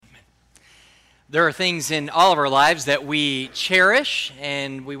There are things in all of our lives that we cherish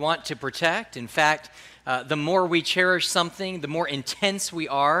and we want to protect. In fact, the more we cherish something, the more intense we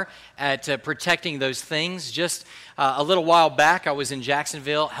are at protecting those things. Just a little while back, I was in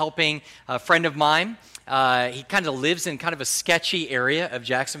Jacksonville helping a friend of mine. He kind of lives in kind of a sketchy area of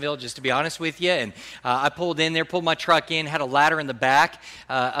Jacksonville, just to be honest with you. And I pulled my truck in, had a ladder in the back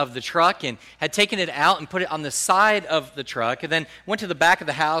of the truck, and had taken it out and put it on the side of the truck. And then went to the back of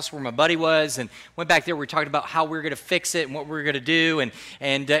the house where my buddy was, and went back there. We were talking about how we were going to fix it and what we were going to do.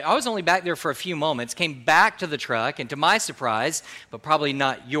 And I was only back there for a few moments. Came back to the truck, and to my surprise, but probably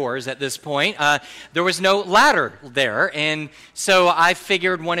not yours at this point, there was no ladder there. And so I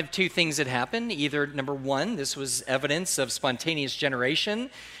figured one of two things had happened. Either number one, this was evidence of spontaneous generation.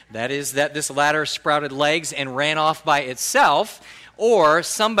 That is, that this ladder sprouted legs and ran off by itself, or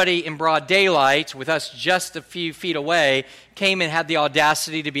somebody in broad daylight, with us just a few feet away, came and had the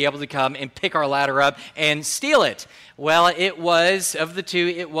audacity to be able to come and pick our ladder up and steal it. Well, it was, of the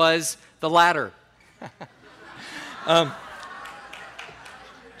two, it was the ladder. I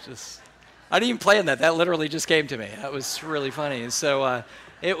didn't even plan that. That literally just came to me. That was really funny. And so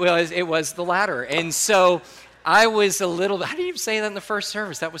it was the ladder. And so I was a little, how did you say that in the first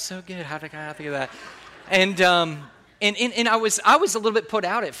service? That was so good. How did I think of that? And I was a little bit put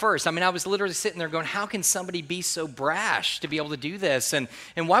out at first. I mean, I was literally sitting there going, how can somebody be so brash to be able to do this? And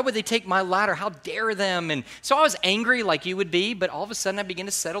why would they take my ladder? How dare them? And so I was angry like you would be, but all of a sudden I began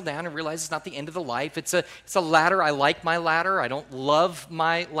to settle down and realize it's not the end of the life. It's a ladder. I like my ladder. I don't love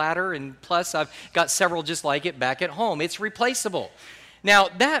my ladder. And plus, I've got several just like it back at home. It's replaceable. Now,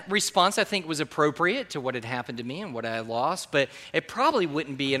 that response, I think, was appropriate to what had happened to me and what I had lost, but it probably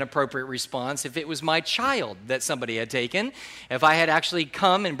wouldn't be an appropriate response if it was my child that somebody had taken. If I had actually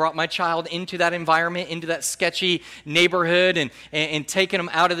come and brought my child into that environment, into that sketchy neighborhood, and taken him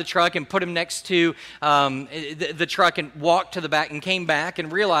out of the truck and put him next to the truck and walked to the back and came back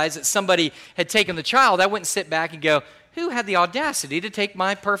and realized that somebody had taken the child, I wouldn't sit back and go, who had the audacity to take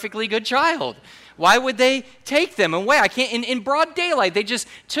my perfectly good child? Why would they take them away? I can't, in broad daylight, they just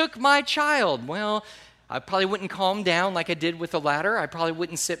took my child. Well, I probably wouldn't calm down like I did with the ladder. I probably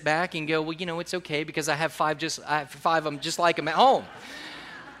wouldn't sit back and go, well, you know, it's okay because I have five of them just like them at home.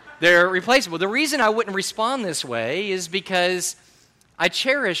 They're replaceable. The reason I wouldn't respond this way is because I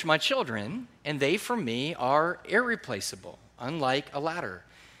cherish my children, and they, for me, are irreplaceable, unlike a ladder.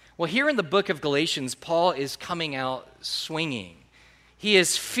 Well, here in the book of Galatians, Paul is coming out swinging. He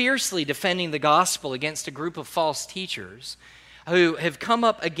is fiercely defending the gospel against a group of false teachers who have come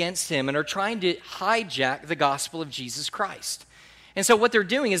up against him and are trying to hijack the gospel of Jesus Christ. And so what they're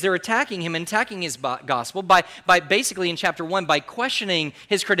doing is they're attacking him and attacking his gospel by basically in chapter 1 by questioning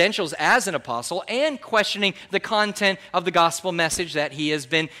his credentials as an apostle and questioning the content of the gospel message that he has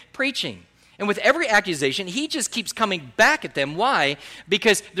been preaching. And with every accusation, he just keeps coming back at them. Why?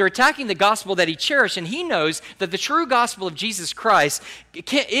 Because they're attacking the gospel that he cherished, and he knows that the true gospel of Jesus Christ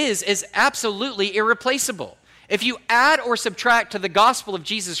is absolutely irreplaceable. If you add or subtract to the gospel of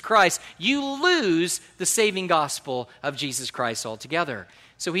Jesus Christ, you lose the saving gospel of Jesus Christ altogether.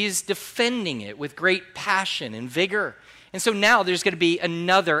 So he is defending it with great passion and vigor. And so now there's going to be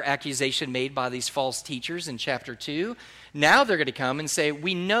another accusation made by these false teachers in chapter 2. Now they're going to come and say,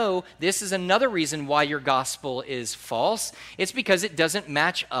 we know this is another reason why your gospel is false. It's because it doesn't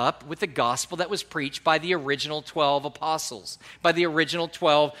match up with the gospel that was preached by the original 12 apostles, by the original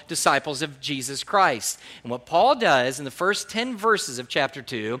 12 disciples of Jesus Christ. And what Paul does in the first 10 verses of chapter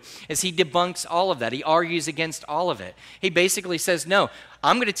 2 is he debunks all of that. He argues against all of it. He basically says, no,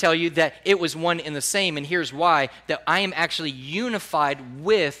 I'm going to tell you that it was one and the same, and here's why, that I am actually unified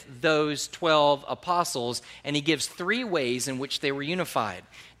with those 12 apostles, and he gives 3 ways in which they were unified.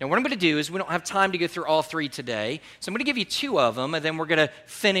 Now, what I'm going to do is we don't have time to go through all 3 today, so I'm going to give you 2 of them, and then we're going to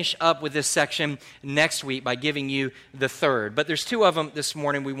finish up with this section next week by giving you the 3rd. But there's 2 of them this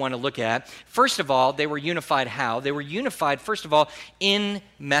morning we want to look at. First of all, they were unified how? They were unified, first of all, in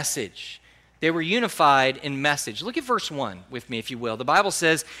message. They were unified in message. Look at verse 1 with me, if you will. The Bible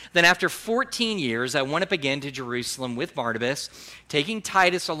says, then after 14 years, I went up again to Jerusalem with Barnabas, taking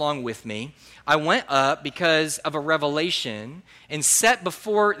Titus along with me. I went up because of a revelation and set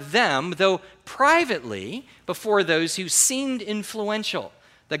before them, though privately, before those who seemed influential,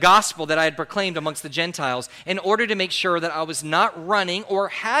 the gospel that I had proclaimed amongst the Gentiles, in order to make sure that I was not running or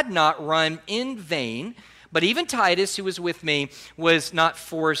had not run in vain. But even Titus, who was with me, was not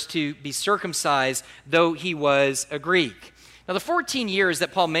forced to be circumcised, though he was a Greek. Now, the 14 years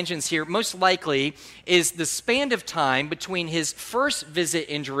that Paul mentions here most likely is the span of time between his first visit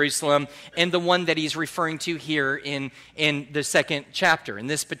in Jerusalem and the one that he's referring to here in the second chapter, in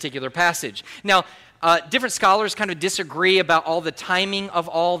this particular passage. Now, different scholars kind of disagree about all the timing of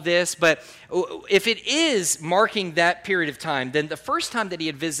all this, but if it is marking that period of time, then the first time that he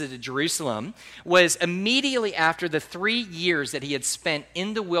had visited Jerusalem was immediately after the 3 years that he had spent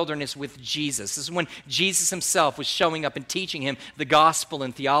in the wilderness with Jesus. This is when Jesus himself was showing up and teaching him the gospel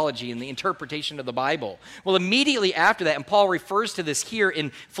and theology and the interpretation of the Bible. Well, immediately after that, and Paul refers to this here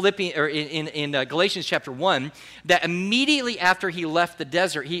in Galatians chapter 1, that immediately after he left the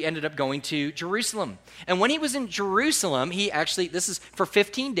desert, he ended up going to Jerusalem. And when he was in Jerusalem, this is for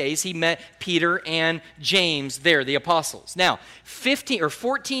 15 days, he met Peter and James there, the apostles. Now,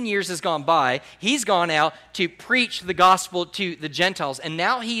 14 years has gone by. He's gone out to preach the gospel to the Gentiles, and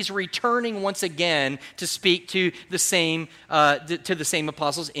now he's returning once again to speak to the same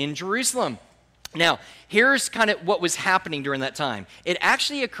apostles in Jerusalem. Now, here's kind of what was happening during that time. It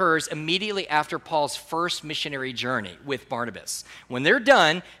actually occurs immediately after Paul's first missionary journey with Barnabas. When they're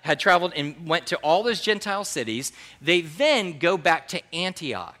done, had traveled and went to all those Gentile cities, they then go back to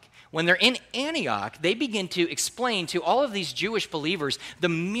Antioch. When they're in Antioch, they begin to explain to all of these Jewish believers the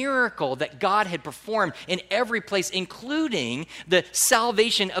miracle that God had performed in every place, including the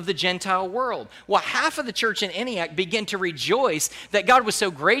salvation of the Gentile world. Well, half of the church in Antioch began to rejoice that God was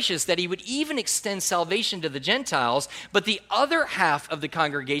so gracious that he would even extend salvation to the Gentiles, but the other half of the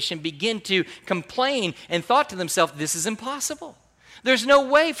congregation began to complain and thought to themselves, this is impossible. There's no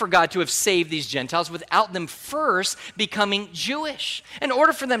way for God to have saved these Gentiles without them first becoming Jewish. In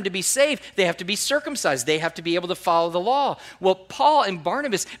order for them to be saved, they have to be circumcised. They have to be able to follow the law. Well, Paul and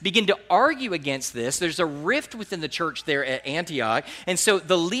Barnabas begin to argue against this. There's a rift within the church there at Antioch. And so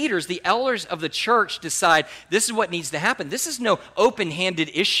the leaders, the elders of the church decide this is what needs to happen. This is no open-handed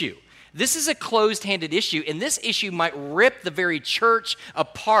issue. This is a closed-handed issue, and this issue might rip the very church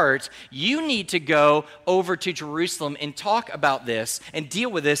apart. You need to go over to Jerusalem and talk about this and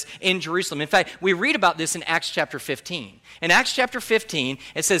deal with this in Jerusalem. In fact, we read about this in Acts chapter 15. In Acts chapter 15,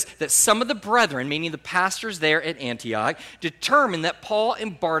 it says that some of the brethren, meaning the pastors there at Antioch, determined that Paul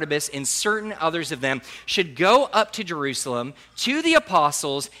and Barnabas and certain others of them should go up to Jerusalem to the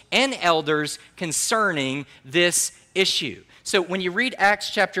apostles and elders concerning this issue. So when you read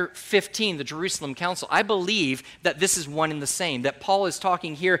Acts chapter 15, the Jerusalem Council, I believe that this is one and the same, that Paul is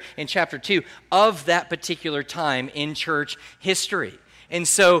talking here in chapter 2 of that particular time in church history. And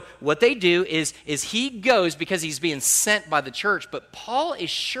so what they do is he goes because he's being sent by the church, but Paul is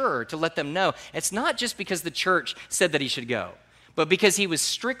sure to let them know it's not just because the church said that he should go, but because he was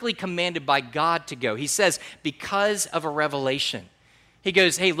strictly commanded by God to go. He says, because of a revelation. He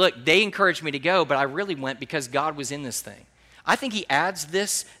goes, hey, look, they encouraged me to go, but I really went because God was in this thing. I think he adds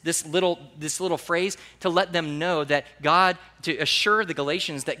this little phrase to let them know that God, to assure the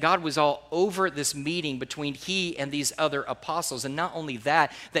Galatians that God was all over this meeting between he and these other apostles. And not only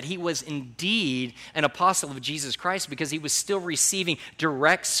that he was indeed an apostle of Jesus Christ because he was still receiving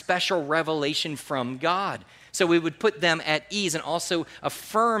direct special revelation from God. So we would put them at ease and also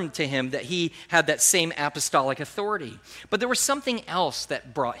affirm to him that he had that same apostolic authority. But there was something else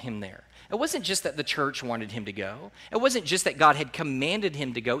that brought him there. It wasn't just that the church wanted him to go. It wasn't just that God had commanded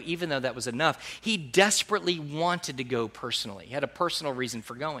him to go, even though that was enough. He desperately wanted to go personally. He had a personal reason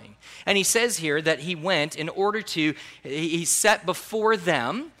for going. And he says here that he went in order to, he set before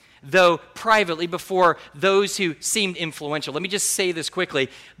them, though privately, before those who seemed influential. Let me just say this quickly.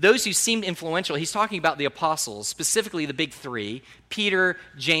 Those who seemed influential, he's talking about the apostles, specifically the big three, Peter,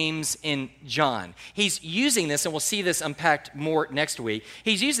 James, and John. He's using this, and we'll see this unpacked more next week.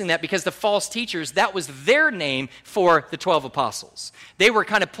 He's using that because the false teachers, that was their name for the 12 apostles. They were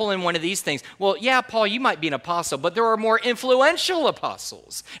kind of pulling one of these things. Well, yeah, Paul, you might be an apostle, but there are more influential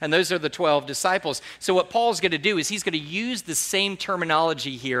apostles, and those are the 12 disciples. So what Paul's going to do is he's going to use the same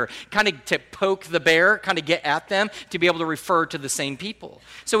terminology here, kind of to poke the bear, kind of get at them, to be able to refer to the same people.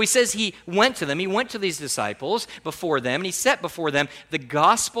 So he says he went to them, he went to these disciples before them, and he set before them the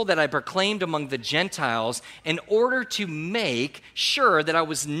gospel that I proclaimed among the Gentiles in order to make sure that I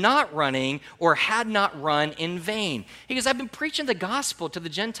was not running or had not run in vain. He goes, I've been preaching the gospel to the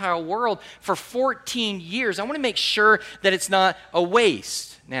Gentile world for 14 years. I want to make sure that it's not a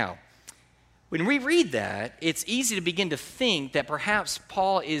waste. Now, when we read that, it's easy to begin to think that perhaps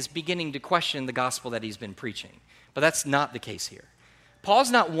Paul is beginning to question the gospel that he's been preaching. But that's not the case here.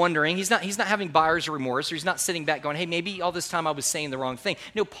 Paul's not wondering, he's not having buyer's remorse, or he's not sitting back going, hey, maybe all this time I was saying the wrong thing.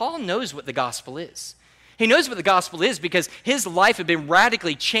 No, Paul knows what the gospel is. He knows what the gospel is because his life had been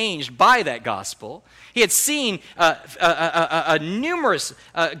radically changed by that gospel. He had seen a numerous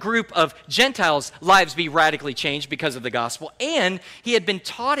group of Gentiles' lives be radically changed because of the gospel, and he had been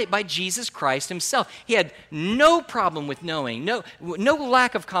taught it by Jesus Christ himself. He had no problem with knowing, no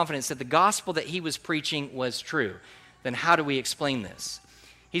lack of confidence that the gospel that he was preaching was true. Then how do we explain this?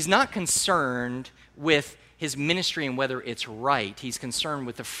 He's not concerned with his ministry and whether it's right. He's concerned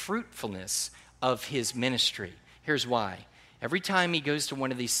with the fruitfulness of his ministry. Here's why. Every time he goes to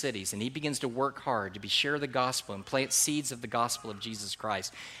one of these cities and he begins to work hard to share the gospel and plant seeds of the gospel of Jesus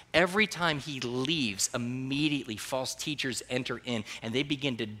Christ, every time he leaves, immediately false teachers enter in and they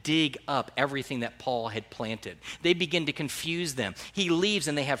begin to dig up everything that Paul had planted. They begin to confuse them. He leaves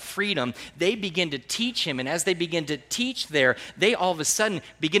and they have freedom. They begin to teach him, and as they begin to teach there, they all of a sudden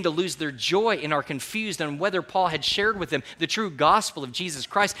begin to lose their joy and are confused on whether Paul had shared with them the true gospel of Jesus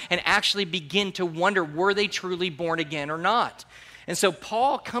Christ, and actually begin to wonder, were they truly born again or not? And so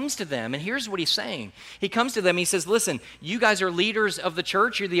Paul comes to them, and here's what he's saying. He comes to them, he says, listen, you guys are leaders of the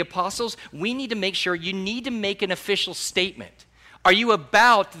church, you're the apostles. We need to make sure, you need to make an official statement. Are you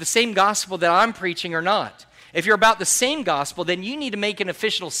about the same gospel that I'm preaching or not? If you're about the same gospel, then you need to make an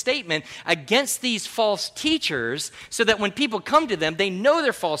official statement against these false teachers so that when people come to them, they know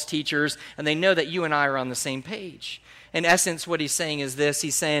they're false teachers and they know that you and I are on the same page. In essence, what he's saying is this.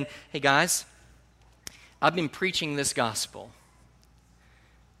 He's saying, hey guys, I've been preaching this gospel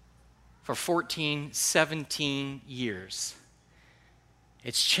for 14, 17 years.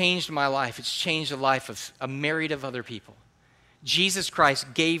 It's changed my life. It's changed the life of a myriad of other people. Jesus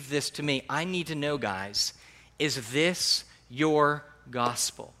Christ gave this to me. I need to know, guys, is this your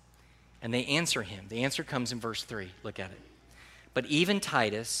gospel? And they answer him. The answer comes in verse 3. Look at it. But even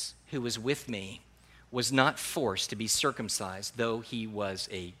Titus, who was with me, was not forced to be circumcised, though he was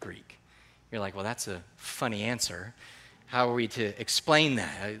a Greek. You're like, well, that's a funny answer. How are we to explain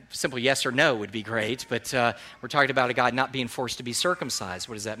that? A simple yes or no would be great, but we're talking about a guy not being forced to be circumcised.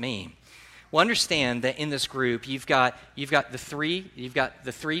 What does that mean? Well, understand that in this group, you've got the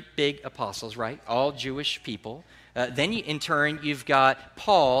three big apostles, right? All Jewish people. Then in turn, you've got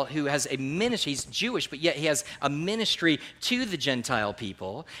Paul, who has a ministry. He's Jewish, but yet he has a ministry to the Gentile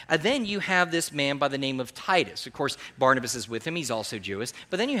people. Then you have this man by the name of Titus. Of course, Barnabas is with him. He's also Jewish.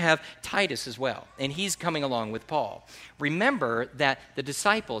 But then you have Titus as well, and he's coming along with Paul. Remember that the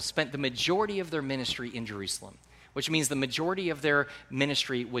disciples spent the majority of their ministry in Jerusalem, which means the majority of their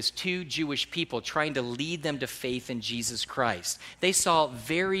ministry was to Jewish people, trying to lead them to faith in Jesus Christ. They saw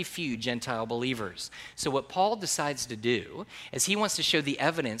very few Gentile believers. So what Paul decides to do is he wants to show the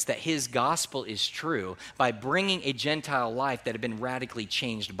evidence that his gospel is true by bringing a Gentile life that had been radically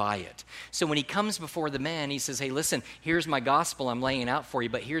changed by it. So when he comes before the men, he says, hey, listen, here's my gospel I'm laying out for you,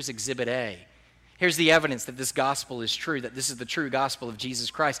 but here's Exhibit A. Here's the evidence that this gospel is true, that this is the true gospel of Jesus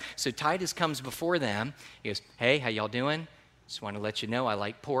Christ. So Titus comes before them. He goes, hey, how y'all doing? Just want to let you know I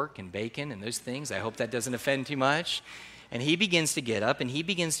like pork and bacon and those things. I hope that doesn't offend too much. And he begins to get up and he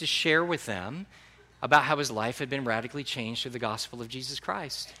begins to share with them about how his life had been radically changed through the gospel of Jesus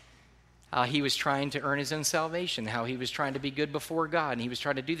Christ. How he was trying to earn his own salvation, how he was trying to be good before God, and he was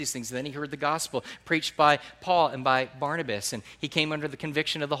trying to do these things. And then he heard the gospel preached by Paul and by Barnabas, and he came under the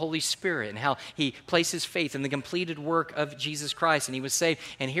conviction of the Holy Spirit, and how he placed his faith in the completed work of Jesus Christ, and he was saved.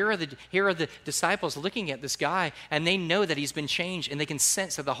 And here are the disciples looking at this guy, and they know that he's been changed, and they can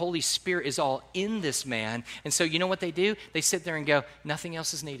sense that the Holy Spirit is all in this man. And so you know what they do? They sit there and go, nothing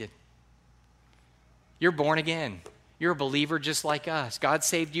else is needed. You're born again. You're a believer just like us. God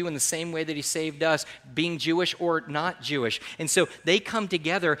saved you in the same way that he saved us, being Jewish or not Jewish. And so they come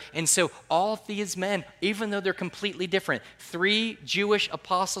together, and so all these men, even though they're completely different, three Jewish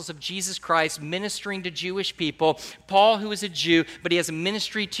apostles of Jesus Christ ministering to Jewish people, Paul, who is a Jew, but he has a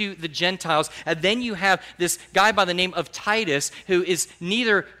ministry to the Gentiles. And then you have this guy by the name of Titus, who is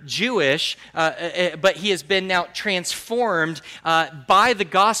neither Jewish, but he has been now transformed by the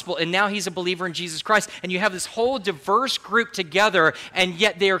gospel, and now he's a believer in Jesus Christ. And you have this whole diverse group together, and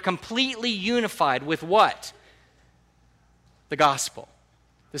yet they are completely unified with what? The gospel.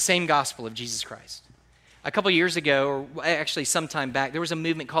 The same gospel of Jesus Christ. A couple years ago, or actually sometime back, there was a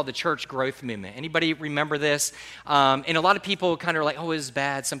movement called the Church Growth Movement. Anybody remember this? And a lot of people kind of are like, oh, it was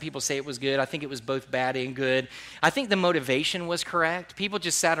bad. Some people say it was good. I think it was both bad and good. I think the motivation was correct. People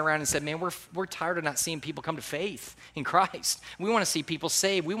just sat around and said, man, we're tired of not seeing people come to faith in Christ. We want to see people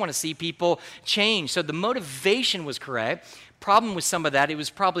saved. We want to see people change. So the motivation was correct. Problem with some of that, it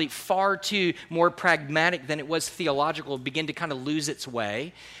was probably far too more pragmatic than it was theological, begin to kind of lose its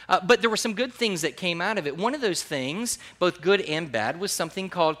way. But there were some good things that came out of it. One of those things, both good and bad, was something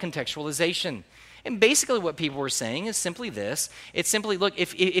called contextualization. And basically what people were saying is simply this. It's simply, look,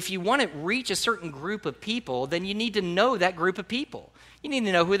 if you want to reach a certain group of people, then you need to know that group of people. You need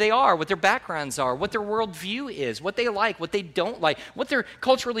to know who they are, what their backgrounds are, what their worldview is, what they like, what they don't like, what they're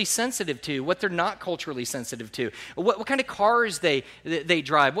culturally sensitive to, what they're not culturally sensitive to, what kind of cars they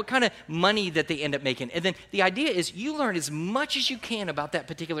drive, what kind of money that they end up making. And then the idea is you learn as much as you can about that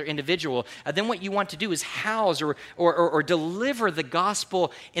particular individual, and then what you want to do is house or deliver the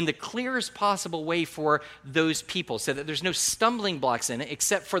gospel in the clearest possible way for those people so that there's no stumbling blocks in it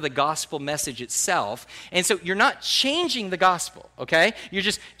except for the gospel message itself. And so you're not changing the gospel, okay? You're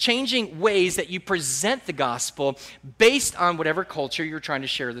just changing ways that you present the gospel based on whatever culture you're trying to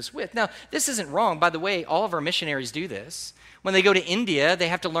share this with. Now, this isn't wrong. By the way, all of our missionaries do this. When they go to India, they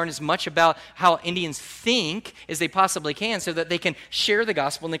have to learn as much about how Indians think as they possibly can so that they can share the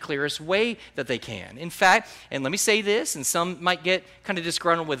gospel in the clearest way that they can. In fact, and let me say this, and some might get kind of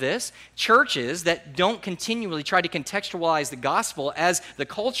disgruntled with this, churches that don't continually try to contextualize the gospel as the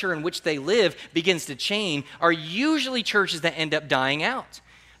culture in which they live begins to change are usually churches that end up dying out.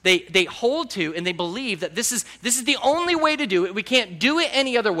 They hold to and they believe that this is the only way to do it. We can't do it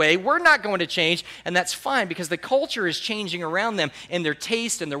any other way. We're not going to change, and that's fine because the culture is changing around them in their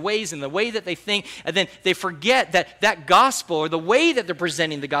taste and their ways and the way that they think, and then they forget that gospel or the way that they're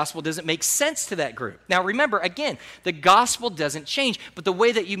presenting the gospel doesn't make sense to that group. Now remember, again, the gospel doesn't change, but the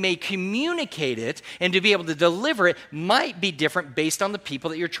way that you may communicate it and to be able to deliver it might be different based on the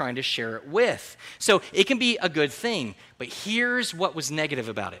people that you're trying to share it with. So it can be a good thing. But here's what was negative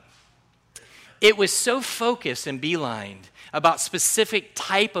about it. It was so focused and beelined about specific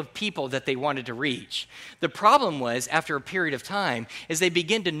type of people that they wanted to reach. The problem was, after a period of time, is they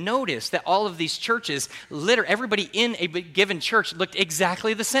began to notice that all of these churches, everybody in a given church looked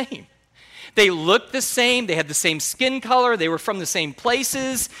exactly the same. They looked the same, they had the same skin color, they were from the same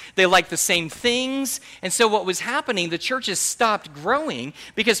places, they liked the same things. And so what was happening, the churches stopped growing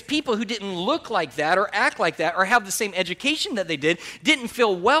because people who didn't look like that or act like that or have the same education that they didn't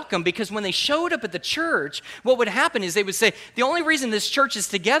feel welcome, because when they showed up at the church, what would happen is they would say, the only reason this church is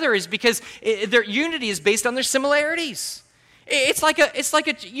together is because their unity is based on their similarities. It's like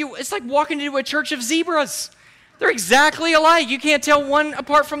walking into a church of zebras. They're exactly alike. You can't tell one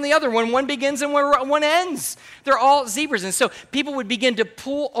apart from the other when one begins and when one ends. They're all zebras. And so people would begin to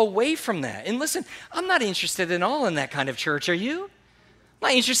pull away from that. And listen, I'm not interested at all in that kind of church. Are you? I'm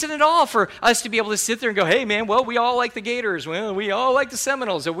not interested at all for us to be able to sit there and go, hey, man, well, we all like the Gators. Well, we all like the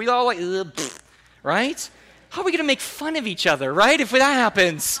Seminoles. Or we all like, right? How are we going to make fun of each other, right, if that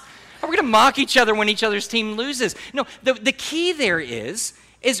happens? How are we going to mock each other when each other's team loses? No, the key there is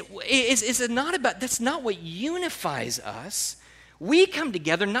not about, that's not what unifies us. We come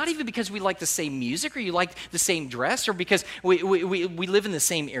together not even because we like the same music or you like the same dress or because we live in the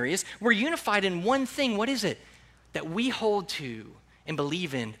same areas. We're unified in one thing. What is it? That we hold to and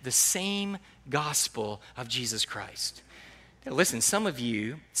believe in the same gospel of Jesus Christ. Now listen, some of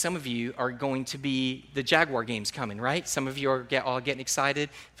you are going to be, the Jaguar game's coming, right? Some of you are all getting excited.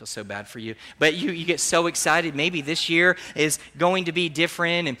 I feel so bad for you. But you get so excited. Maybe this year is going to be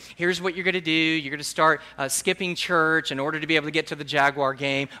different, and here's what you're going to do. You're going to start skipping church in order to be able to get to the Jaguar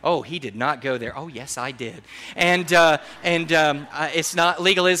game. Oh, he did not go there. Oh, yes, I did. And it's not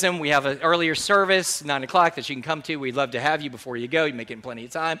legalism. We have an earlier service, 9 o'clock, that you can come to. We'd love to have you before you go. You make it in plenty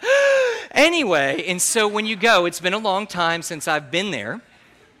of time. Anyway, and so when you go, it's been a long time since I've been there,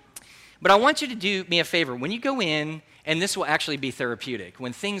 but I want you to do me a favor. When you go in, and this will actually be therapeutic,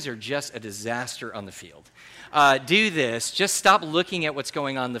 when things are just a disaster on the field, do this. Just stop looking at what's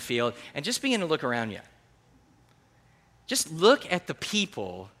going on in the field and just begin to look around you. Just look at the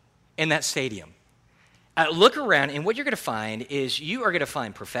people in that stadium. Look around, and what you're going to find is you are going to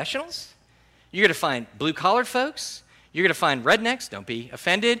find professionals. You're going to find blue-collar folks. You're going to find rednecks, don't be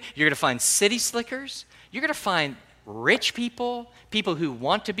offended. You're going to find city slickers. You're going to find rich people, people who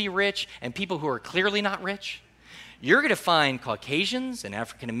want to be rich, and people who are clearly not rich. You're going to find Caucasians and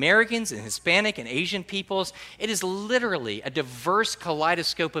African Americans and Hispanic and Asian peoples. It is literally a diverse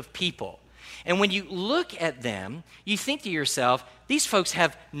kaleidoscope of people. And when you look at them, you think to yourself, these folks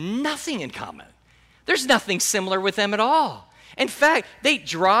have nothing in common. There's nothing similar with them at all. In fact, they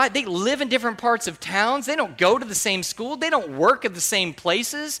live in different parts of towns. They don't go to the same school. They don't work at the same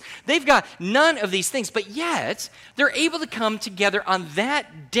places. They've got none of these things, but yet they're able to come together on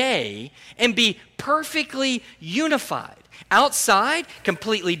that day and be perfectly unified. Outside,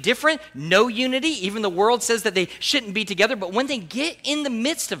 completely different, no unity. Even the world says that they shouldn't be together. But when they get in the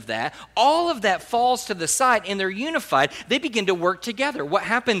midst of that, all of that falls to the side and they're unified. They begin to work together. What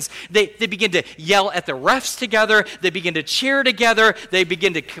happens? They begin to yell at the refs together. They begin to cheer together. They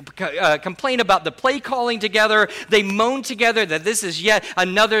begin to complain about the play calling together. They moan together that this is yet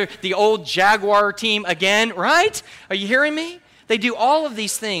another, the old Jaguar team again, right? Are you hearing me? They do all of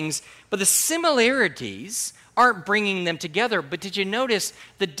these things, but the similarities aren't bringing them together. But did you notice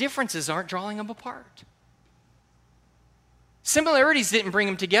the differences aren't drawing them apart? Similarities didn't bring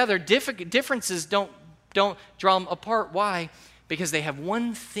them together. Differences don't draw them apart. Why? Because they have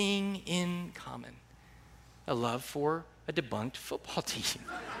one thing in common: a love for a debunked football team,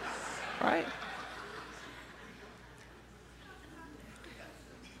 right?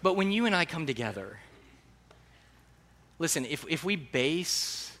 But when you and I come together, listen, if we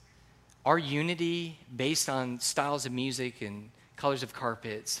base our unity based on styles of music and colors of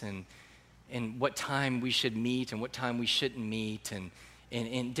carpets and what time we should meet and what time we shouldn't meet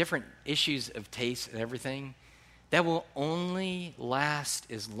and different issues of taste and everything, that will only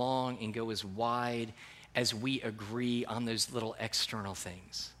last as long and go as wide as we agree on those little external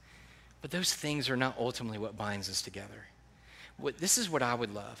things. But those things are not ultimately what binds us together. This is what I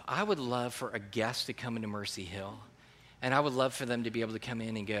would love. I would love for a guest to come into Mercy Hill, and I would love for them to be able to come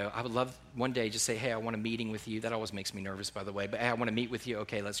in and go, I would love one day just say, hey, I want a meeting with you. That always makes me nervous, by the way. But hey, I want to meet with you.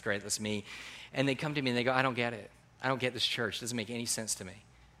 Okay, that's great. That's me. And they come to me and they go, I don't get it. I don't get this church. It doesn't make any sense to me.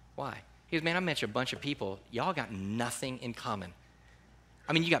 Why? He goes, man, I met you a bunch of people. Y'all got nothing in common.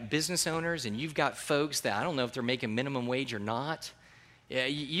 I mean, you got business owners and you've got folks that I don't know if they're making minimum wage or not. Yeah,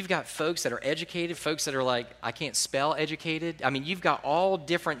 you've got folks that are educated, folks that are like, I can't spell educated. I mean, you've got all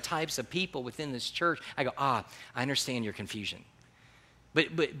different types of people within this church. I go, I understand your confusion. But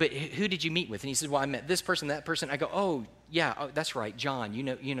who did you meet with? And he says, well, I met this person, that person. I go, oh, that's right, John.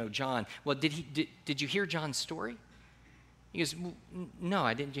 You know John. Well, did you hear John's story? He goes, well, no,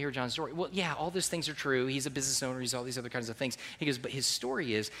 I didn't hear John's story. Well, yeah, all those things are true. He's a business owner. He's all these other kinds of things. He goes, but his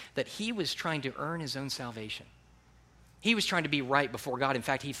story is that he was trying to earn his own salvation. He was trying to be right before God. In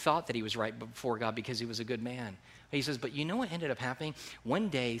fact, he thought that he was right before God because he was a good man. He says, but you know what ended up happening? One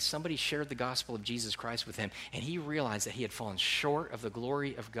day, somebody shared the gospel of Jesus Christ with him, and he realized that he had fallen short of the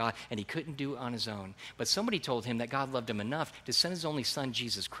glory of God, and he couldn't do it on his own. But somebody told him that God loved him enough to send his only son,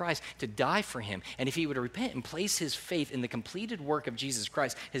 Jesus Christ, to die for him. And if he would repent and place his faith in the completed work of Jesus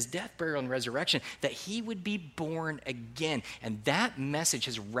Christ, his death, burial, and resurrection, that he would be born again. And that message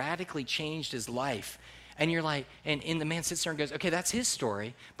has radically changed his life. And you're like, and the man sits there and goes, okay, that's his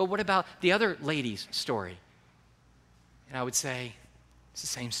story, but what about the other lady's story? And I would say, it's the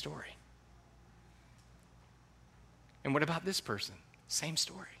same story. And what about this person? Same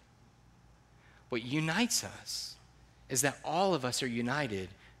story. What unites us is that all of us are united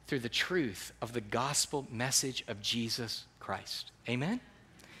through the truth of the gospel message of Jesus Christ. Amen?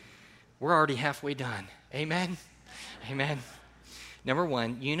 We're already halfway done. Amen? Amen. Number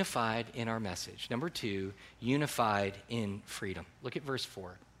one, unified in our message. Number two, unified in freedom. Look at verse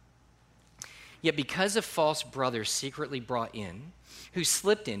 4. Yet because of false brothers secretly brought in, who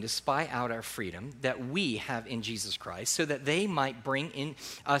slipped in to spy out our freedom that we have in Jesus Christ, so that they might bring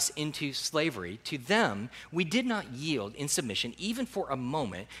us into slavery, to them we did not yield in submission even for a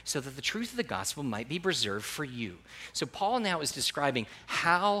moment, so that the truth of the gospel might be preserved for you. So Paul now is describing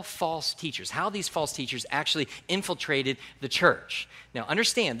how these false teachers actually infiltrated the church. Now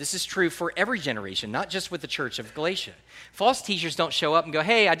understand, this is true for every generation, not just with the church of Galatia. False teachers don't show up and go,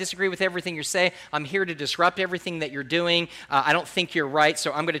 hey, I disagree with everything you're saying. I'm here to disrupt everything that you're doing. I don't think you're right,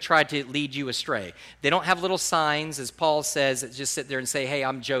 so I'm going to try to lead you astray. They don't have little signs, as Paul says, that just sit there and say, hey,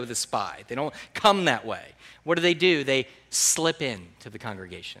 I'm Joe the spy. They don't come that way. What do? They slip in to the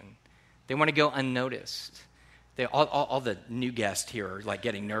congregation. They want to go unnoticed. All the new guests here are like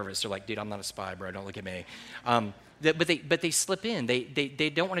getting nervous. They're like, dude, I'm not a spy, bro. Don't look at me. But they slip in.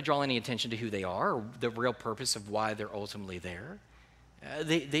 They don't want to draw any attention to who they are or the real purpose of why they're ultimately there.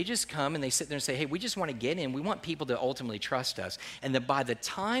 They just come and they sit there and say, hey, we just want to get in. We want people to ultimately trust us. And that by the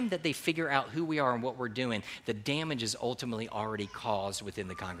time that they figure out who we are and what we're doing, the damage is ultimately already caused within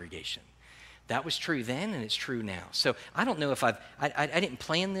the congregation. That was true then, and it's true now. So I don't know if I didn't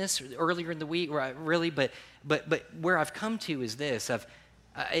plan this earlier in the week, but where I've come to is this.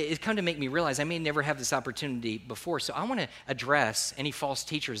 It's come to make me realize I may never have this opportunity before. So I want to address any false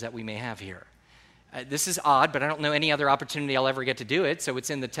teachers that we may have here. This is odd, but I don't know any other opportunity I'll ever get to do it, so it's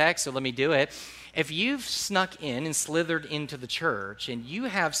in the text, so let me do it. If you've snuck in and slithered into the church and you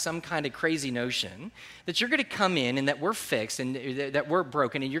have some kind of crazy notion that you're going to come in and that we're fixed and that we're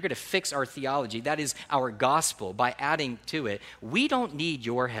broken and you're going to fix our theology, that is our gospel, by adding to it, we don't need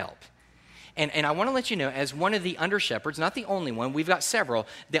your help. And I want to let you know, as one of the under-shepherds, not the only one, we've got several,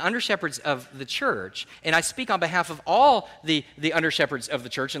 the under-shepherds of the church, and I speak on behalf of all the under-shepherds of the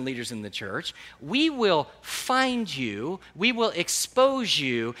church and leaders in the church, we will find you, we will expose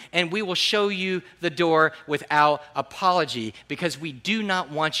you, and we will show you the door without apology, because we do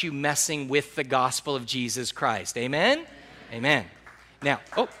not want you messing with the gospel of Jesus Christ. Amen? Amen. Now,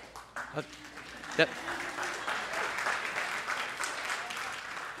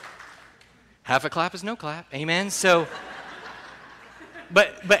 half a clap is no clap. Amen. So,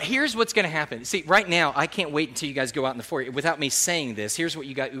 but here's what's going to happen. See, right now, I can't wait until you guys go out in the foyer. Without me saying this, here's what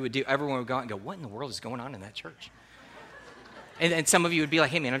you would do. Everyone would go out and go, what in the world is going on in that church? And some of you would be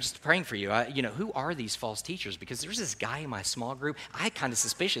like, hey, man, I'm just praying for you. Who are these false teachers? Because there's this guy in my small group. I'm kind of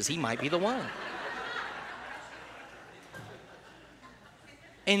suspicious he might be the one.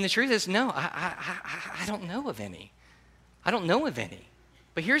 And the truth is, no, I don't know of any. I don't know of any.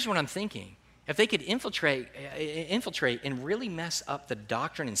 But here's what I'm thinking. If they could infiltrate and really mess up the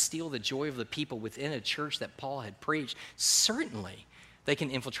doctrine and steal the joy of the people within a church that Paul had preached, certainly they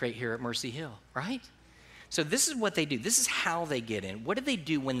can infiltrate here at Mercy Hill, right? So this is what they do. This is how they get in. What do they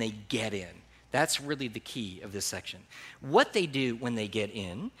do when they get in? That's really the key of this section. What they do when they get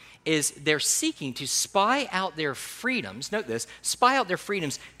in is they're seeking to spy out their freedoms. Note this, spy out their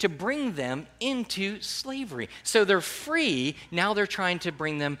freedoms to bring them into slavery. So they're free, now they're trying to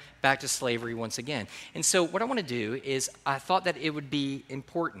bring them back to slavery once again. And so what I want to do is I thought that it would be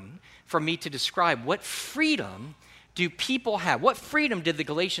important for me to describe what freedom do people have? What freedom did the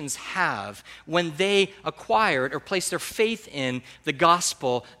Galatians have when they acquired or placed their faith in the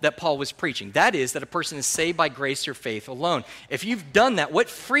gospel that Paul was preaching? That is, that a person is saved by grace through faith alone. If you've done that, what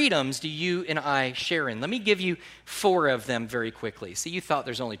freedoms do you and I share in? Let me give you 4 of them very quickly. See, you thought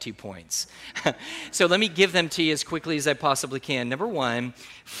there's only 2 points. So let me give them to you as quickly as I possibly can. Number 1,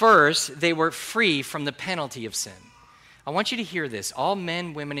 first, they were free from the penalty of sin. I want you to hear this. All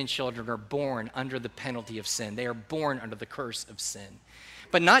men, women, and children are born under the penalty of sin. They are born under the curse of sin.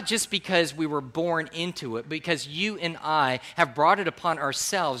 But not just because we were born into it, because you and I have brought it upon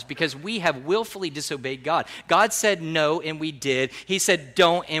ourselves because we have willfully disobeyed God. God said no, and we did. He said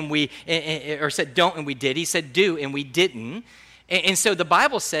don't, and we did. He said do, and we didn't. And so the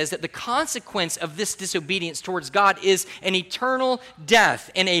Bible says that the consequence of this disobedience towards God is an eternal death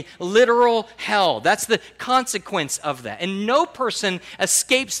and a literal hell. That's the consequence of that. And no person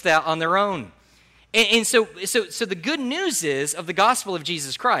escapes that on their own. And so the good news is of the gospel of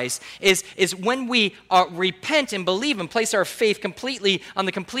Jesus Christ is when we repent and believe and place our faith completely on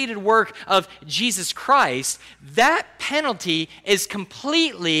the completed work of Jesus Christ, that penalty is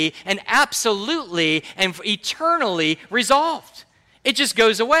completely and absolutely and eternally resolved. It just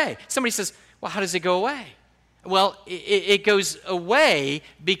goes away. Somebody says, well, how does it go away? Well, it goes away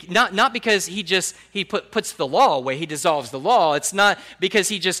not because he puts the law away, he dissolves the law. It's not because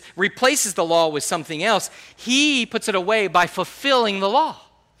he just replaces the law with something else. He puts it away by fulfilling the law.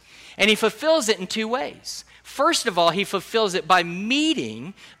 And he fulfills it in 2 ways. First of all, he fulfills it by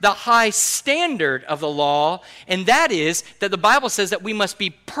meeting the high standard of the law, and that is that the Bible says that we must be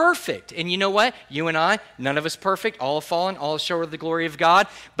perfect. And you know what? You and I, none of us perfect, all have fallen, all short of the glory of God,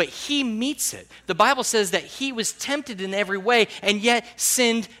 but he meets it. The Bible says that he was tempted in every way and yet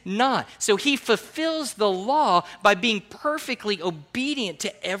sinned not. So he fulfills the law by being perfectly obedient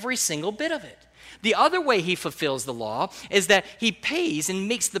to every single bit of it. The other way he fulfills the law is that he pays and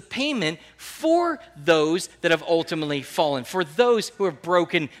makes the payment for those that have ultimately fallen, for those who have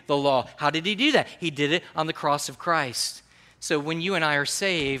broken the law. How did he do that? He did it on the cross of Christ. So when you and I are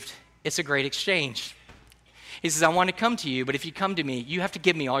saved, it's a great exchange. He says, I want to come to you, but if you come to me, you have to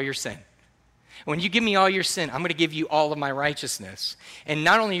give me all your sin. When you give me all your sin, I'm going to give you all of my righteousness. And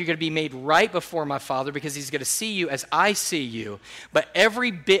not only are you going to be made right before my Father because he's going to see you as I see you, but every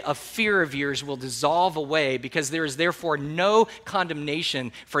bit of fear of yours will dissolve away because there is therefore no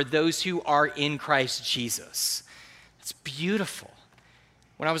condemnation for those who are in Christ Jesus. It's beautiful.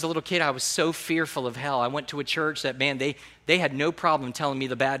 When I was a little kid, I was so fearful of hell. I went to a church that, man, they had no problem telling me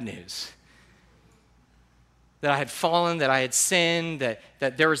the bad news. That I had fallen, that I had sinned,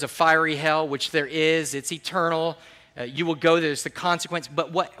 that there was a fiery hell, which there is. It's eternal. You will go there. There's the consequence.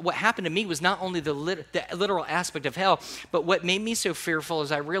 But what happened to me was not only the literal aspect of hell, but what made me so fearful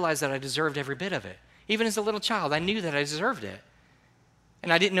is I realized that I deserved every bit of it. Even as a little child, I knew that I deserved it.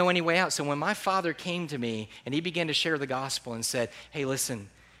 And I didn't know any way out. So when my father came to me and he began to share the gospel and said, hey, listen,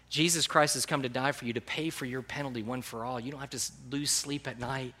 Jesus Christ has come to die for you, to pay for your penalty one for all. You don't have to lose sleep at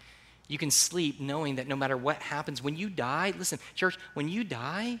night. You can sleep knowing that no matter what happens, when you die, listen, church, when you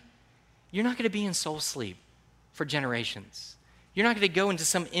die, you're not going to be in soul sleep for generations. You're not going to go into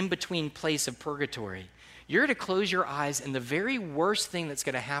some in-between place of purgatory. You're going to close your eyes, and the very worst thing that's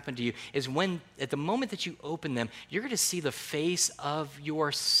going to happen to you is when, at the moment that you open them, you're going to see the face of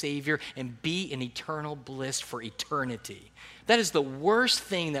your Savior and be in eternal bliss for eternity. That is the worst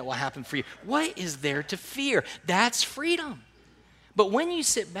thing that will happen for you. What is there to fear? That's freedom. But when you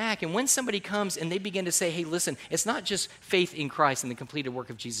sit back and when somebody comes and they begin to say, hey, listen, it's not just faith in Christ and the completed work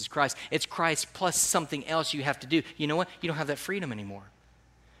of Jesus Christ. It's Christ plus something else you have to do. You know what? You don't have that freedom anymore.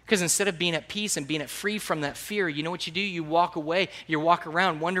 Because instead of being at peace and being free from that fear, you know what you do? You walk away. You walk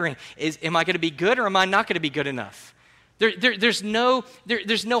around wondering, am I going to be good or am I not going to be good enough? There's no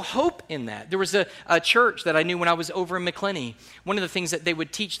hope in that. There was a church that I knew when I was over in McClenny. One of the things that they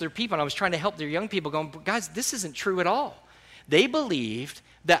would teach their people, and I was trying to help their young people, going, guys, this isn't true at all. They believed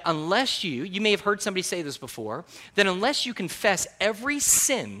that unless you may have heard somebody say this before, that unless you confess every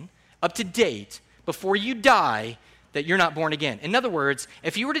sin up to date before you die, that you're not born again. In other words,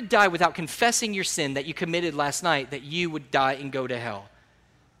 if you were to die without confessing your sin that you committed last night, that you would die and go to hell.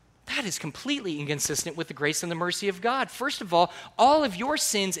 That is completely inconsistent with the grace and the mercy of God. First of all of your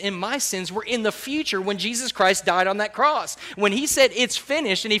sins and my sins were in the future when Jesus Christ died on that cross. When he said it's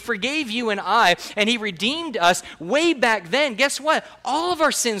finished and he forgave you and I and he redeemed us way back then, guess what? All of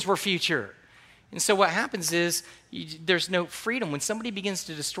our sins were future. And so what happens is there's no freedom when somebody begins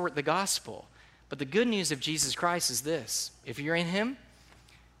to distort the gospel. But the good news of Jesus Christ is this. If you're in him,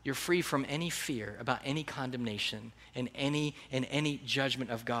 you're free from any fear about any condemnation and any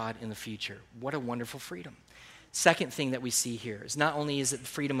judgment of God in the future. What a wonderful freedom. Second thing that we see here is not only is it the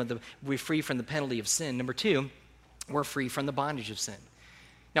freedom we're free from the penalty of sin. Number two, we're free from the bondage of sin.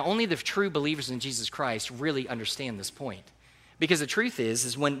 Now, only the true believers in Jesus Christ really understand this point. Because the truth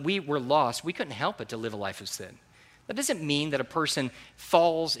is when we were lost, we couldn't help but to live a life of sin. That doesn't mean that a person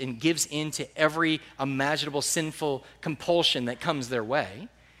falls and gives in to every imaginable sinful compulsion that comes their way.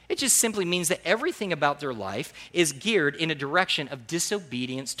 It just simply means that everything about their life is geared in a direction of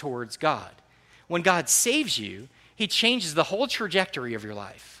disobedience towards God. When God saves you, he changes the whole trajectory of your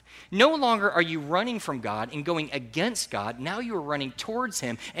life. No longer are you running from God and going against God. Now you are running towards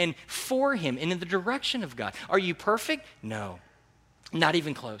him and for him and in the direction of God. Are you perfect? No, not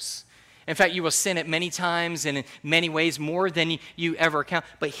even close. In fact, you will sin at many times and in many ways more than you ever count.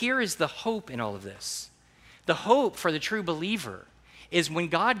 But here is the hope in all of this. The hope for the true believer is when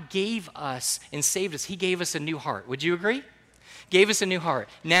God gave us and saved us, he gave us a new heart. Would you agree? Gave us a new heart.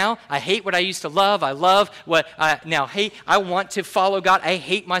 Now, I hate what I used to love. I love what I now hate. I want to follow God. I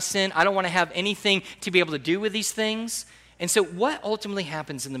hate my sin. I don't want to have anything to be able to do with these things. And so what ultimately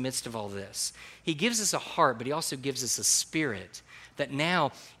happens in the midst of all this? He gives us a heart, but he also gives us a spirit that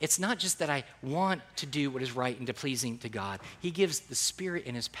now it's not just that I want to do what is right and to pleasing to God. He gives the Spirit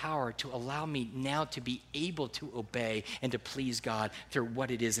and his power to allow me now to be able to obey and to please God through what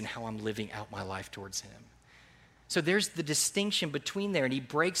it is and how I'm living out my life towards him. So there's the distinction between there, and he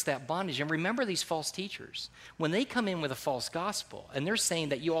breaks that bondage. And remember these false teachers. When they come in with a false gospel, and they're saying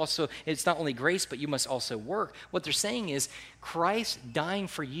that it's not only grace, but you must also work. What they're saying is Christ dying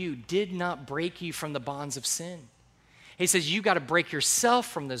for you did not break you from the bonds of sin. He says you got to break yourself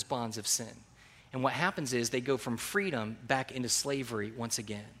from those bonds of sin. And what happens is they go from freedom back into slavery once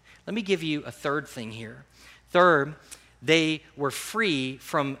again. Let me give you a third thing here. Third, they were free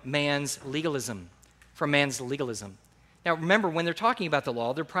from man's legalism. Now remember, when they're talking about the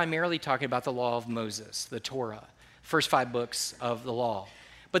law, they're primarily talking about the law of Moses, the Torah, first 5 books of the law.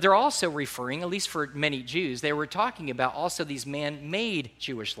 But they're also referring, at least for many Jews, they were talking about also these man-made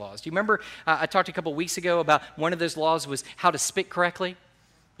Jewish laws. Do you remember I talked a couple weeks ago about one of those laws was how to spit correctly?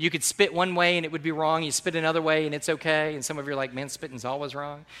 You could spit one way and it would be wrong. You spit another way and it's okay. And some of you are like, man, spitting's always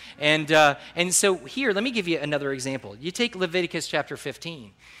wrong. And so here, let me give you another example. You take Leviticus chapter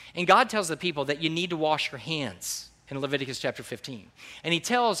 15. And God tells the people that you need to wash your hands in Leviticus chapter 15. And he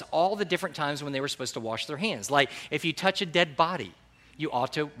tells all the different times when they were supposed to wash their hands. Like if you touch a dead body, you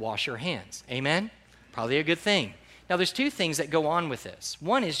ought to wash your hands. Amen? Probably a good thing. Now, there's 2 things that go on with this.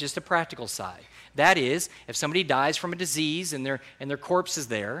 One is just a practical side. That is, if somebody dies from a disease and their corpse is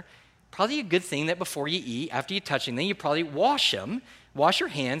there, probably a good thing that before you eat, after you touching them, you probably wash your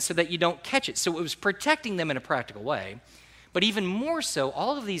hands so that you don't catch it. So it was protecting them in a practical way. But even more so,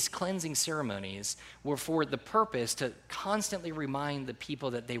 all of these cleansing ceremonies were for the purpose to constantly remind the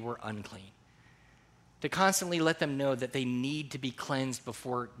people that they were unclean. to constantly let them know that they need to be cleansed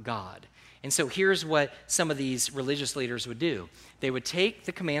before God. And so here's what some of these religious leaders would do. They would take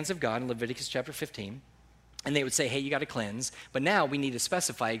the commands of God in Leviticus chapter 15, and they would say, hey, you got to cleanse, but now we need to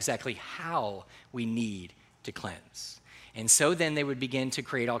specify exactly how we need to cleanse. And so then they would begin to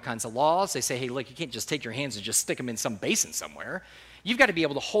create all kinds of laws. They say, hey, look, you can't just take your hands and just stick them in some basin somewhere. You've got to be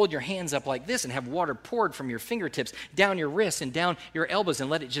able to hold your hands up like this and have water poured from your fingertips down your wrists and down your elbows and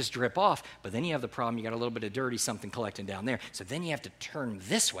let it just drip off. But then you have the problem, you got a little bit of dirty something collecting down there. So then you have to turn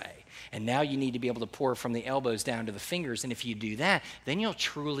this way. And now you need to be able to pour from the elbows down to the fingers. And if you do that, then you'll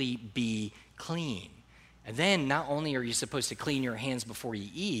truly be clean. And then not only are you supposed to clean your hands before you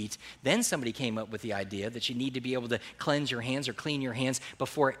eat, then somebody came up with the idea that you need to be able to cleanse your hands or clean your hands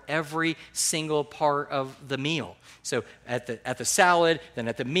before every single part of the meal. So at the salad, then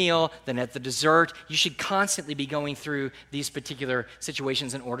at the meal, then at the dessert, you should constantly be going through these particular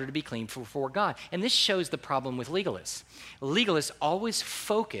situations in order to be clean before God. And this shows the problem with legalists. Legalists always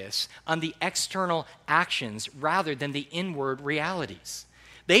focus on the external actions rather than the inward realities.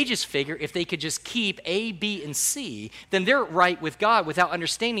 They just figure if they could just keep A, B, and C, then they're right with God without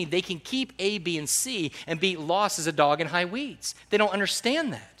understanding they can keep A, B, and C and be lost as a dog in high weeds. They don't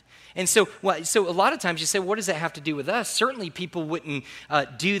understand that. And so a lot of times you say, what does that have to do with us? Certainly people wouldn't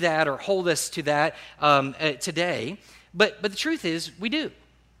do that or hold us to that today. But the truth is, we do.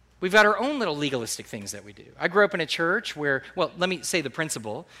 We've got our own little legalistic things that we do. I grew up in a church where, well, let me say the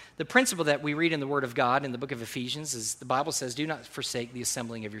principle. The principle that we read in the Word of God in the book of Ephesians is the Bible says, do not forsake the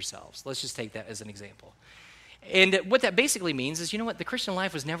assembling of yourselves. Let's just take that as an example. And what that basically means is, you know what? The Christian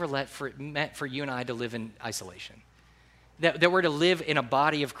life was never meant for you and I to live in isolation. That we're to live in a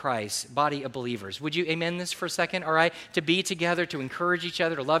body of Christ, body of believers. Would you amen this for a second, all right? To be together, to encourage each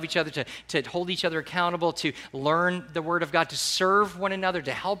other, to love each other, to hold each other accountable, to learn the Word of God, to serve one another,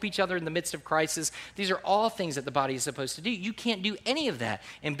 to help each other in the midst of crisis. These are all things that the body is supposed to do. You can't do any of that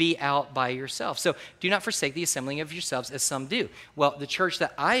and be out by yourself. So do not forsake the assembling of yourselves as some do. Well, one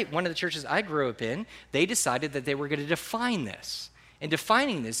of the churches I grew up in, they decided that they were going to define this. And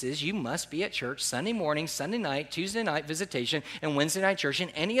defining this is you must be at church Sunday morning, Sunday night, Tuesday night visitation, and Wednesday night church,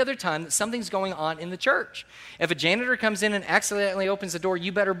 and any other time that something's going on in the church. If a janitor comes in and accidentally opens the door,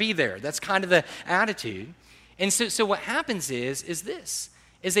 you better be there. That's kind of the attitude. And so what happens is this,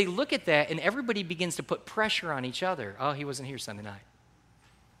 is they look at that and everybody begins to put pressure on each other. Oh, he wasn't here Sunday night.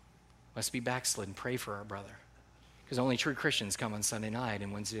 Must be backslidden. Pray for our brother. Because only true Christians come on Sunday night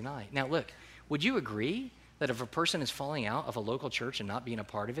and Wednesday night. Now look, would you agree that if a person is falling out of a local church and not being a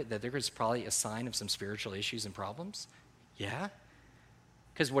part of it, that there is probably a sign of some spiritual issues and problems? Yeah.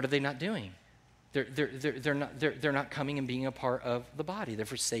 Because what are they not doing? They're not coming and being a part of the body. They're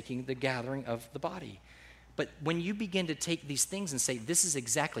forsaking the gathering of the body. But when you begin to take these things and say,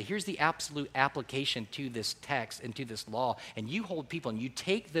 here's the absolute application to this text and to this law, and you hold people and you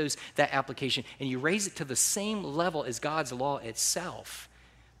take that application and you raise it to the same level as God's law itself,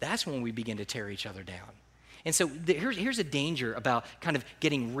 that's when we begin to tear each other down. And so here's a danger about kind of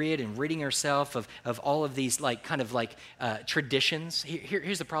ridding ourselves of all of these traditions.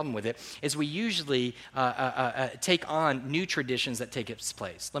 Here's the problem with it, is we usually take on new traditions that take its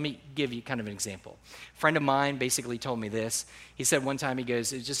place. Let me give you kind of an example. A friend of mine basically told me this. He said one time, he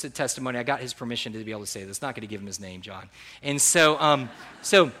goes, it's just a testimony. I got his permission to be able to say this. Not going to give him his name, John. And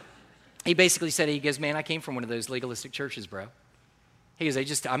so he basically said, he goes, man, I came from one of those legalistic churches, bro. He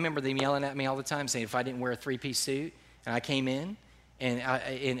goes, I remember them yelling at me all the time saying if I didn't wear a three-piece suit and I came in, and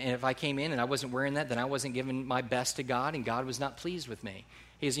if I came in and I wasn't wearing that, then I wasn't giving my best to God and God was not pleased with me.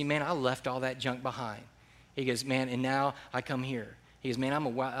 He goes, man, I left all that junk behind. He goes, man, and now I come here. He goes, man, I'm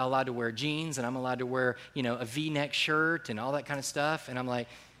allowed to wear jeans and I'm allowed to wear, a V-neck shirt and all that kind of stuff. And I'm like,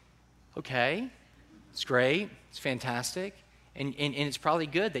 okay, it's great. It's fantastic. And it's probably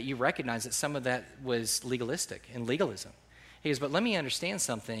good that you recognize that some of that was legalistic and legalism. He goes, but let me understand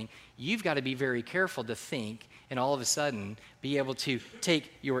something. You've got to be very careful to think and all of a sudden be able to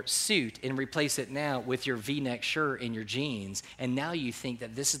take your suit and replace it now with your V-neck shirt and your jeans. And now you think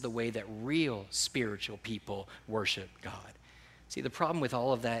that this is the way that real spiritual people worship God. See, the problem with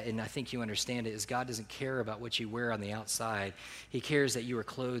all of that, and I think you understand it, is God doesn't care about what you wear on the outside. He cares that you are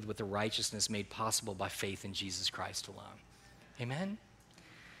clothed with the righteousness made possible by faith in Jesus Christ alone. Amen?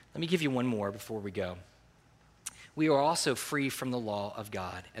 Let me give you one more before we go. We are also free from the law of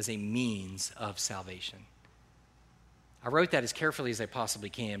God as a means of salvation. I wrote that as carefully as I possibly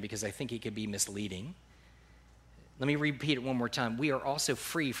can because I think it could be misleading. Let me repeat it one more time. We are also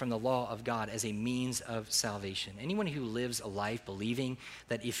free from the law of God as a means of salvation. Anyone who lives a life believing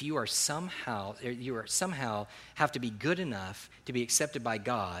that if you are somehow have to be good enough to be accepted by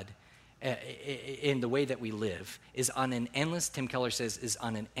God, in the way that we live is on an endless, Tim Keller says, is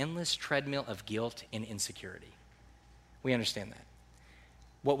on an endless treadmill of guilt and insecurity. We understand that.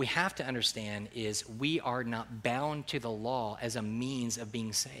 What we have to understand is we are not bound to the law as a means of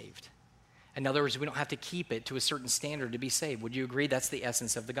being saved. In other words, we don't have to keep it to a certain standard to be saved. Would you agree that's the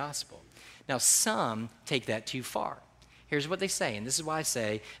essence of the gospel? Now, some take that too far. Here's what they say, and this is why I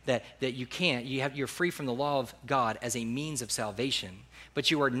say that you can't, you're free from the law of God as a means of salvation,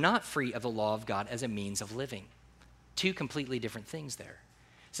 but you are not free of the law of God as a means of living. Two completely different things there.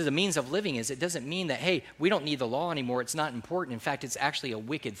 So the means of living it doesn't mean that, hey, we don't need the law anymore. It's not important. In fact, it's actually a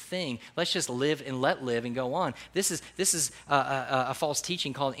wicked thing. Let's just live and let live and go on. This is a false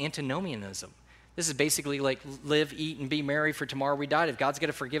teaching called antinomianism. This is basically like live, eat, and be merry, for tomorrow we die. If God's going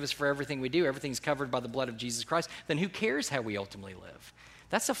to forgive us for everything we do, everything's covered by the blood of Jesus Christ, then who cares how we ultimately live?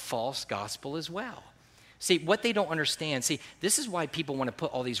 That's a false gospel as well. See, what they don't understand, this is why people want to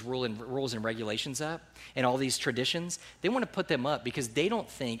put all these rules and regulations up and all these traditions. They want to put them up because they don't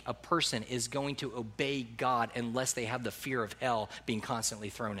think a person is going to obey God unless they have the fear of hell being constantly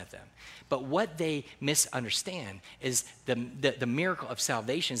thrown at them. But what they misunderstand is the miracle of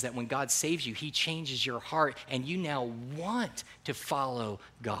salvation is that when God saves you, he changes your heart and you now want to follow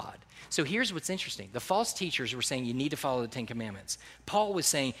God. So here's what's interesting. The false teachers were saying you need to follow the Ten Commandments. Paul was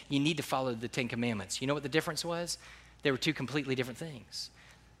saying you need to follow the Ten Commandments. You know what the difference was? They were two completely different things.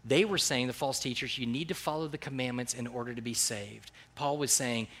 They were saying, the false teachers, you need to follow the commandments in order to be saved. Paul was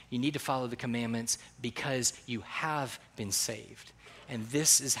saying you need to follow the commandments because you have been saved. And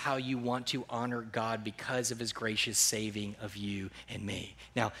this is how you want to honor God because of his gracious saving of you and me.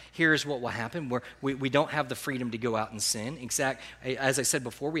 Now, here's what will happen. We don't have the freedom to go out and sin. As I said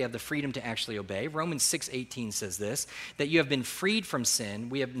before, we have the freedom to actually obey. Romans 6:18 says this, that you have been freed from sin.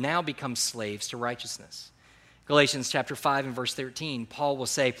 We have now become slaves to righteousness. Galatians chapter 5 and verse 13, Paul will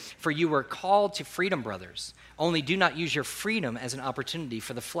say, for you were called to freedom, brothers. Only do not use your freedom as an opportunity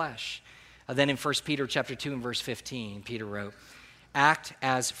for the flesh. Then in 1 Peter chapter 2 and verse 15, Peter wrote, act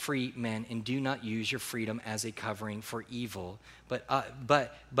as free men and do not use your freedom as a covering for evil, but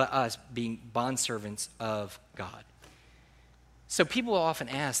us being bondservants of God. So people will often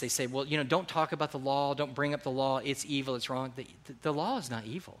ask, they say, well, don't talk about the law, don't bring up the law, it's evil, it's wrong. The law is not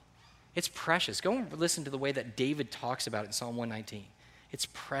evil. It's precious. Go and listen to the way that David talks about it in Psalm 119. It's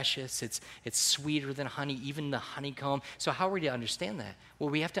precious, it's sweeter than honey, even the honeycomb. So how are we to understand that? Well,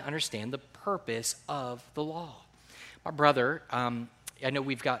 we have to understand the purpose of the law. My brother, I know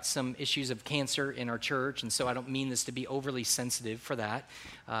we've got some issues of cancer in our church, and so I don't mean this to be overly sensitive for that.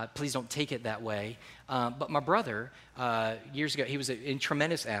 Please don't take it that way. But my brother, years ago, he was a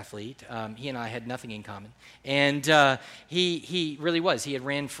tremendous athlete. He and I had nothing in common. And he really was. He had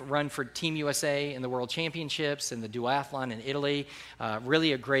run for Team USA in the World Championships and the duathlon in Italy.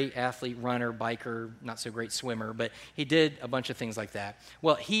 Really a great athlete, runner, biker, not so great swimmer, but he did a bunch of things like that.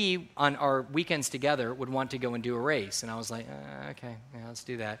 Well, he, on our weekends together, would want to go and do a race. And I was like, okay, yeah, let's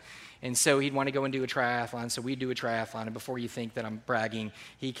do that. And so he'd want to go and do a triathlon, so we'd do a triathlon. And before you think that I'm bragging,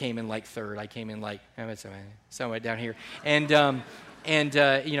 he came in like third. I came in like, somewhere down here. And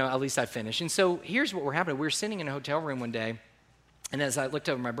at least I finished. And so here's what we're happening. We were sitting in a hotel room one day, and as I looked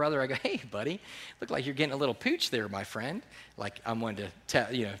over at my brother, I go, hey, buddy, look like you're getting a little pooch there, my friend. Like I wanted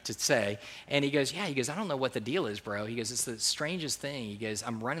to say. And he goes, I don't know what the deal is, bro. He goes, it's the strangest thing. He goes,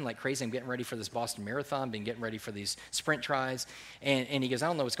 I'm running like crazy. I'm getting ready for this Boston Marathon, been getting ready for these sprint tries. And he goes, I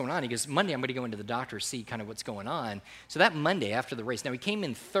don't know what's going on. He goes, Monday I'm going to go into the doctor, see kind of what's going on. So that Monday after the race, now he came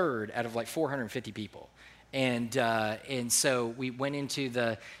in third out of like 450 people. And so we went into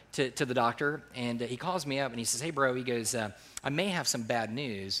to the doctor, and he calls me up and he says, hey, bro, he goes, I may have some bad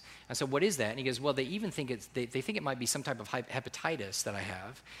news. I said, what is that? And he goes, well, they even think they think it might be some type of hepatitis that I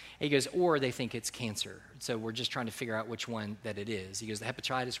have. And he goes, or they think it's cancer. So we're just trying to figure out which one that it is. He goes, the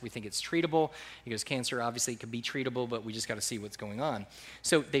hepatitis, we think it's treatable. He goes, cancer, obviously, could be treatable, but we just got to see what's going on.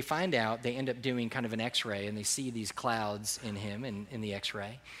 So they find out, they end up doing kind of an x-ray, and they see these clouds in him in the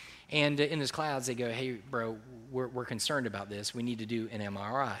x-ray. And in those clouds, they go, hey, bro, we're concerned about this. We need to do an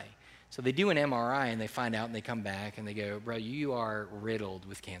MRI. So they do an MRI, and they find out, and they come back, and they go, bro, you are riddled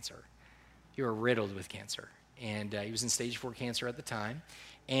with cancer. You are riddled with cancer. And he was in stage 4 cancer at the time.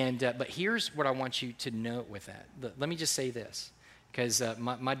 And but here's what I want you to note with that. Let me just say this, because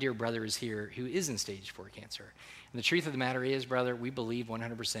my dear brother is here who is in stage 4 cancer. And the truth of the matter is, brother, we believe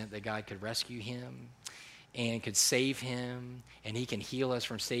 100% that God could rescue him and could save him, and he can heal us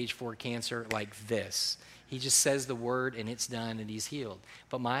from stage 4 cancer like this. He just says the word, and it's done, and he's healed.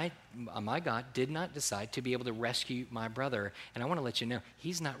 But my God did not decide to be able to rescue my brother, and I want to let you know,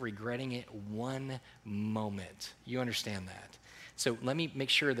 he's not regretting it one moment. You understand that? So let me make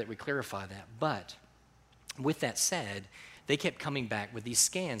sure that we clarify that. But with that said, they kept coming back with these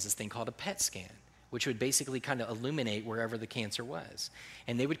scans, this thing called a PET scan, which would basically kind of illuminate wherever the cancer was.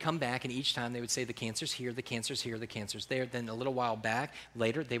 And they would come back, and each time they would say, the cancer's here, the cancer's here, the cancer's there. Then a little while back,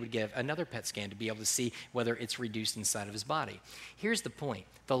 later, they would give another PET scan to be able to see whether it's reduced inside of his body. Here's the point.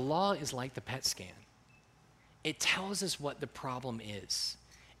 The law is like the PET scan. It tells us what the problem is.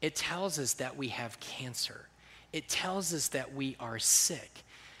 It tells us that we have cancer. It tells us that we are sick.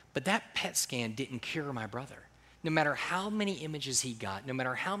 But that PET scan didn't cure my brother. No matter how many images he got, no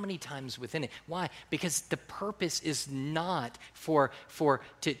matter how many times within it. Why? Because the purpose is not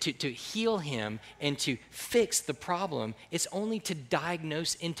to heal him and to fix the problem. It's only to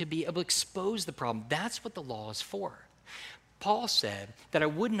diagnose and to be able to expose the problem. That's what the law is for. Paul said that I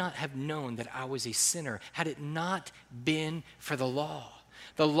would not have known that I was a sinner had it not been for the law.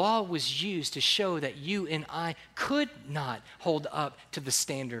 The law was used to show that you and I could not hold up to the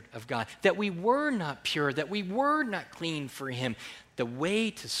standard of God, that we were not pure, that we were not clean for him. The way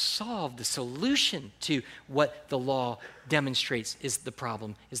to solve the solution to what the law demonstrates is the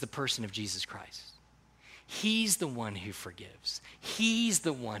problem, is the person of Jesus Christ. He's the one who forgives. He's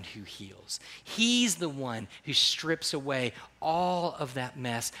the one who heals. He's the one who strips away all of that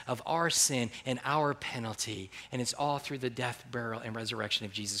mess of our sin and our penalty. And it's all through the death, burial, and resurrection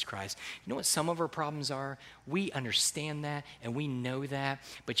of Jesus Christ. You know what some of our problems are? We understand that and we know that,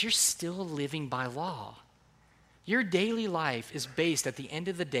 but you're still living by law. Your daily life is based at the end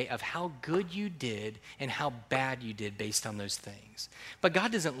of the day of how good you did and how bad you did based on those things. But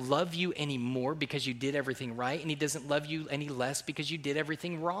God doesn't love you anymore because you did everything right, and he doesn't love you any less because you did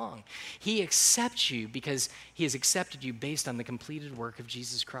everything wrong. He accepts you because he has accepted you based on the completed work of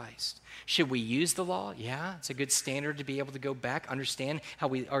Jesus Christ. Should we use the law? Yeah, it's a good standard to be able to go back, understand how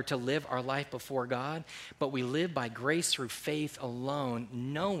we are to live our life before God. But we live by grace through faith alone,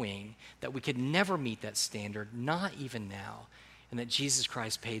 knowing that we could never meet that standard, not even now, and that Jesus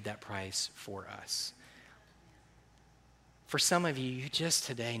Christ paid that price for us. For some of you, you just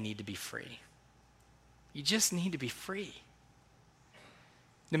today need to be free. You just need to be free.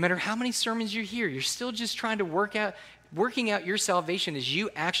 No matter how many sermons you hear, you're still just trying to working out your salvation is you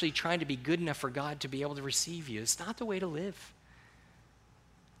actually trying to be good enough for God to be able to receive you. It's not the way to live.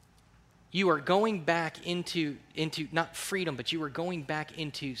 You are going back into not freedom, but you are going back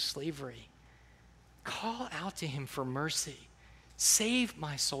into slavery. Call out to him for mercy. Save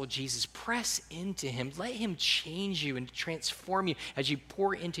my soul, Jesus. Press into him. Let him change you and transform you as you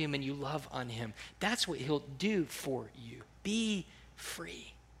pour into him and you love on him. That's what he'll do for you. Be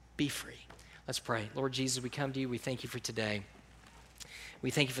free. Be free. Let's pray. Lord Jesus, we come to you. We thank you for today. We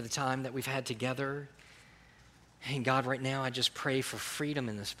thank you for the time that we've had together. And God, right now, I just pray for freedom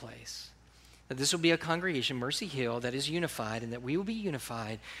in this place. That this will be a congregation, Mercy Hill, that is unified, and that we will be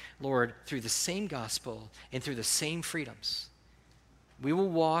unified, Lord, through the same gospel and through the same freedoms. We will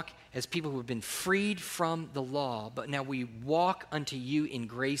walk as people who have been freed from the law, but now we walk unto you in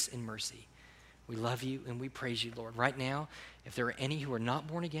grace and mercy. We love you and we praise you, Lord. Right now, if there are any who are not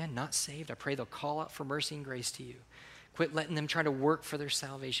born again, not saved, I pray they'll call out for mercy and grace to you. Quit letting them try to work for their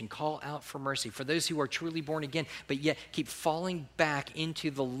salvation. Call out for mercy. For those who are truly born again, but yet keep falling back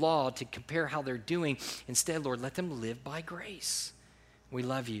into the law to compare how they're doing, instead, Lord, let them live by grace. We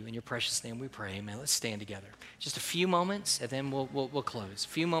love you. In your precious name we pray. Amen. Let's stand together. Just a few moments, and then we'll close. A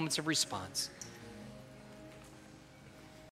few moments of response.